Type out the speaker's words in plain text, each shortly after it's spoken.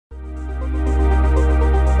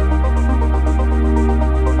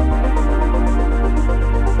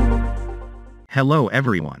Hello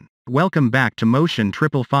everyone. Welcome back to Motion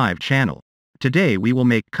 555 channel. Today we will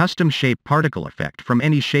make custom shape particle effect from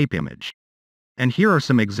any shape image. And here are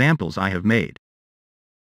some examples I have made.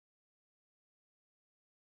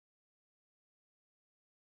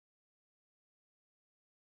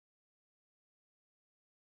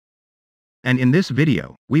 And in this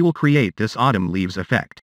video, we will create this autumn leaves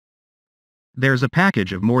effect. There's a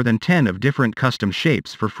package of more than 10 of different custom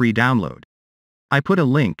shapes for free download. I put a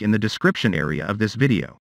link in the description area of this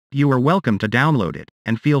video. You are welcome to download it,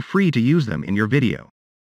 and feel free to use them in your video.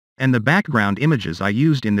 And the background images I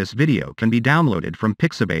used in this video can be downloaded from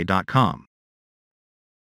pixabay.com.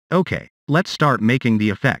 Okay, let's start making the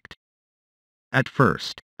effect. At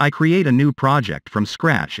first, I create a new project from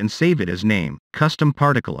scratch and save it as name, Custom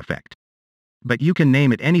Particle Effect. But you can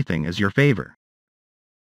name it anything as your favor.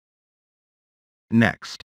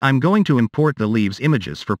 Next, I'm going to import the leaves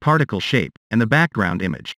images for particle shape and the background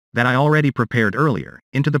image that I already prepared earlier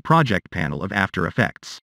into the project panel of After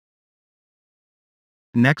Effects.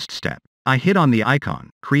 Next step, I hit on the icon,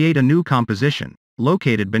 create a new composition,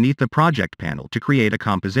 located beneath the project panel to create a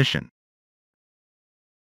composition.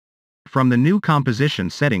 From the new composition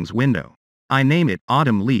settings window, I name it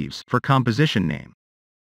Autumn Leaves for composition name.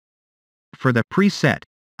 For the preset,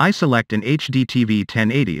 I select an HDTV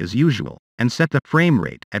 1080 as usual, and set the frame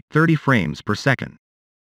rate at 30 frames per second.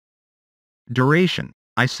 Duration,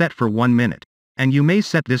 I set for 1 minute, and you may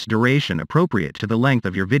set this duration appropriate to the length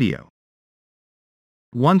of your video.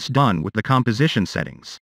 Once done with the composition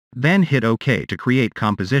settings, then hit OK to create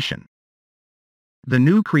composition. The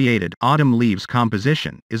new created Autumn Leaves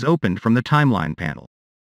composition is opened from the timeline panel.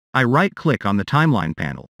 I right-click on the timeline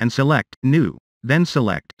panel and select New, then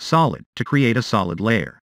select Solid to create a solid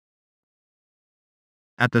layer.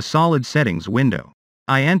 At the Solid Settings window,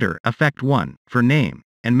 I enter Effect 1 for name,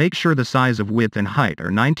 and make sure the size of width and height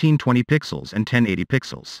are 1920 pixels and 1080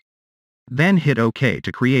 pixels. Then hit OK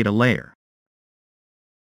to create a layer.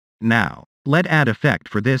 Now, let's add effect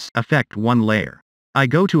for this Effect 1 layer. I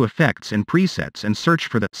go to Effects and Presets and search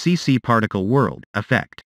for the CC Particle World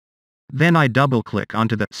effect. Then I double-click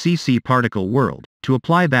onto the CC Particle World to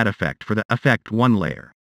apply that effect for the Effect 1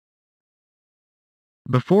 layer.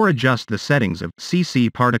 Before adjust the settings of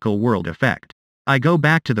CC Particle World effect, I go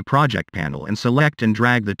back to the project panel and select and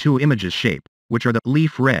drag the two images shape, which are the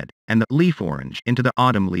leaf red and the leaf orange, into the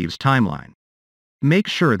Autumn Leaves timeline. Make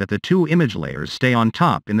sure that the two image layers stay on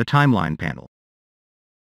top in the timeline panel.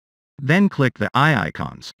 Then click the eye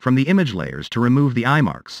icons from the image layers to remove the eye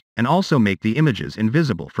marks, and also make the images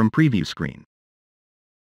invisible from preview screen.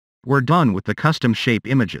 We're done with the custom shape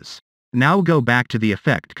images. Now go back to the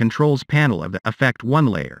Effect Controls panel of the Effect 1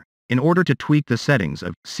 layer, in order to tweak the settings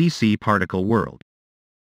of CC Particle World.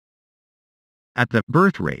 At the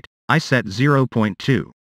birth rate, I set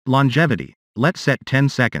 0.2. Longevity, let's set 10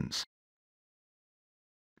 seconds.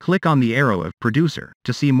 Click on the arrow of Producer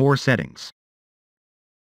to see more settings.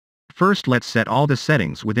 First let's set all the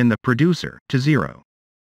settings within the Producer to 0.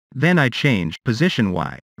 Then I change Position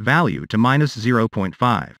Y value to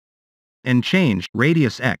 -0.5. And change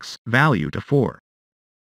Radius X value to 4.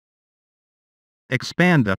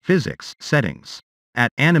 Expand the Physics settings.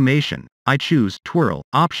 At Animation, I choose Twirl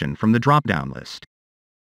option from the drop-down list.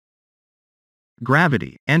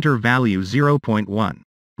 Gravity, enter value 0.1.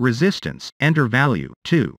 Resistance, enter value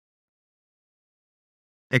 2.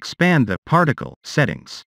 Expand the Particle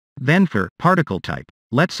settings. Then for Particle Type,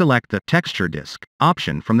 let's select the Texture Disk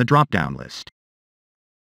option from the drop-down list.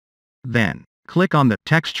 Then, click on the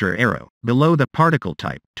Texture arrow below the Particle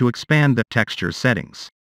Type to expand the Texture settings.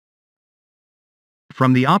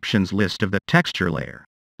 From the options list of the texture layer,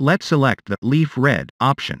 let's select the Leaf Red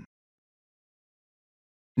option.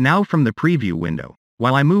 Now from the preview window,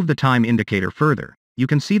 while I move the time indicator further, you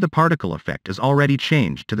can see the particle effect is already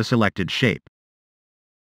changed to the selected shape.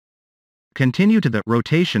 Continue to the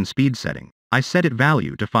rotation speed setting. I set its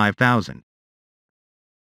value to 5000.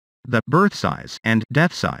 The birth size and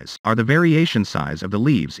death size are the variation size of the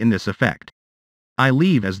leaves in this effect. I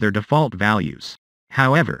leave as their default values.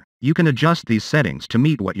 However, you can adjust these settings to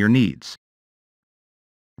meet what your needs.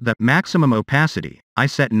 The maximum opacity, I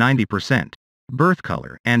set 90%. Birth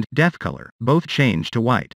color and death color both change to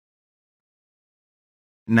white.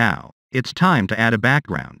 Now, it's time to add a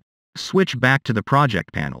background. Switch back to the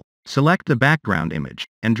project panel, select the background image,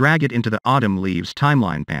 and drag it into the Autumn Leaves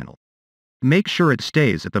timeline panel. Make sure it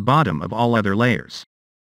stays at the bottom of all other layers.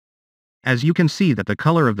 As you can see that the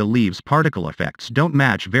color of the leaves particle effects don't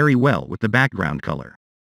match very well with the background color.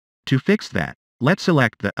 To fix that, let's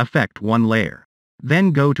select the Effect 1 layer.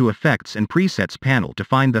 Then go to Effects and Presets panel to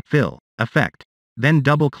find the Fill effect. Then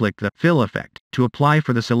double-click the Fill effect to apply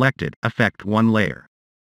for the selected Effect 1 layer.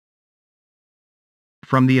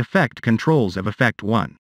 From the Effect controls of Effect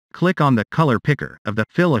 1, click on the Color Picker of the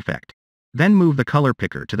Fill effect. Then move the color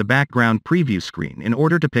picker to the background preview screen in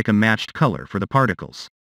order to pick a matched color for the particles.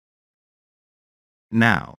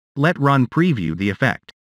 Now, let Run preview the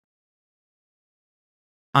effect.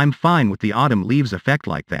 I'm fine with the autumn leaves effect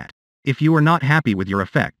like that. If you are not happy with your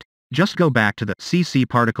effect, just go back to the CC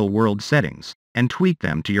Particle World settings and tweak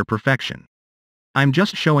them to your perfection. I'm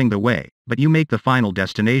just showing the way, but you make the final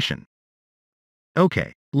destination.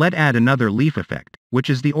 Okay, let's add another leaf effect, which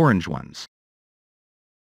is the orange ones.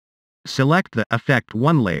 Select the Effect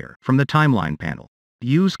 1 layer from the Timeline panel.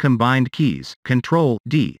 Use combined keys,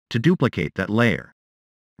 Ctrl-D, to duplicate that layer.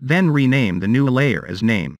 Then rename the new layer as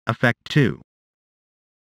name, Effect 2.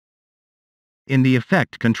 In the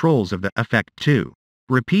Effect controls of the Effect 2,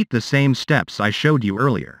 repeat the same steps I showed you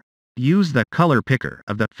earlier. Use the Color Picker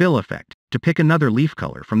of the Fill effect to pick another leaf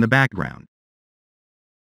color from the background.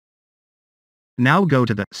 Now go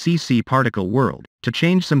to the CC Particle World to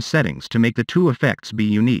change some settings to make the two effects be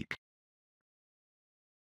unique.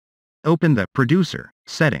 Open the Producer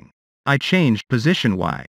setting. I changed Position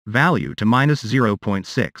Y value to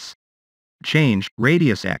 -0.6. Change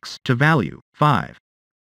Radius X to value 5.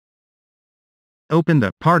 Open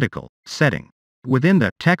the Particle setting. Within the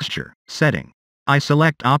Texture setting, I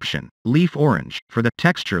select option Leaf Orange for the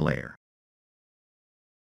texture layer.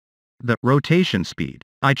 The Rotation Speed,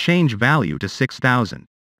 I change value to 6000.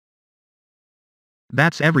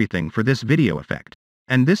 That's everything for this video effect.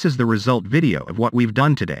 And this is the result video of what we've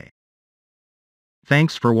done today.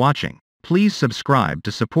 Thanks for watching. Please subscribe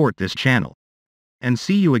to support this channel. And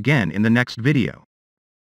see you again in the next video.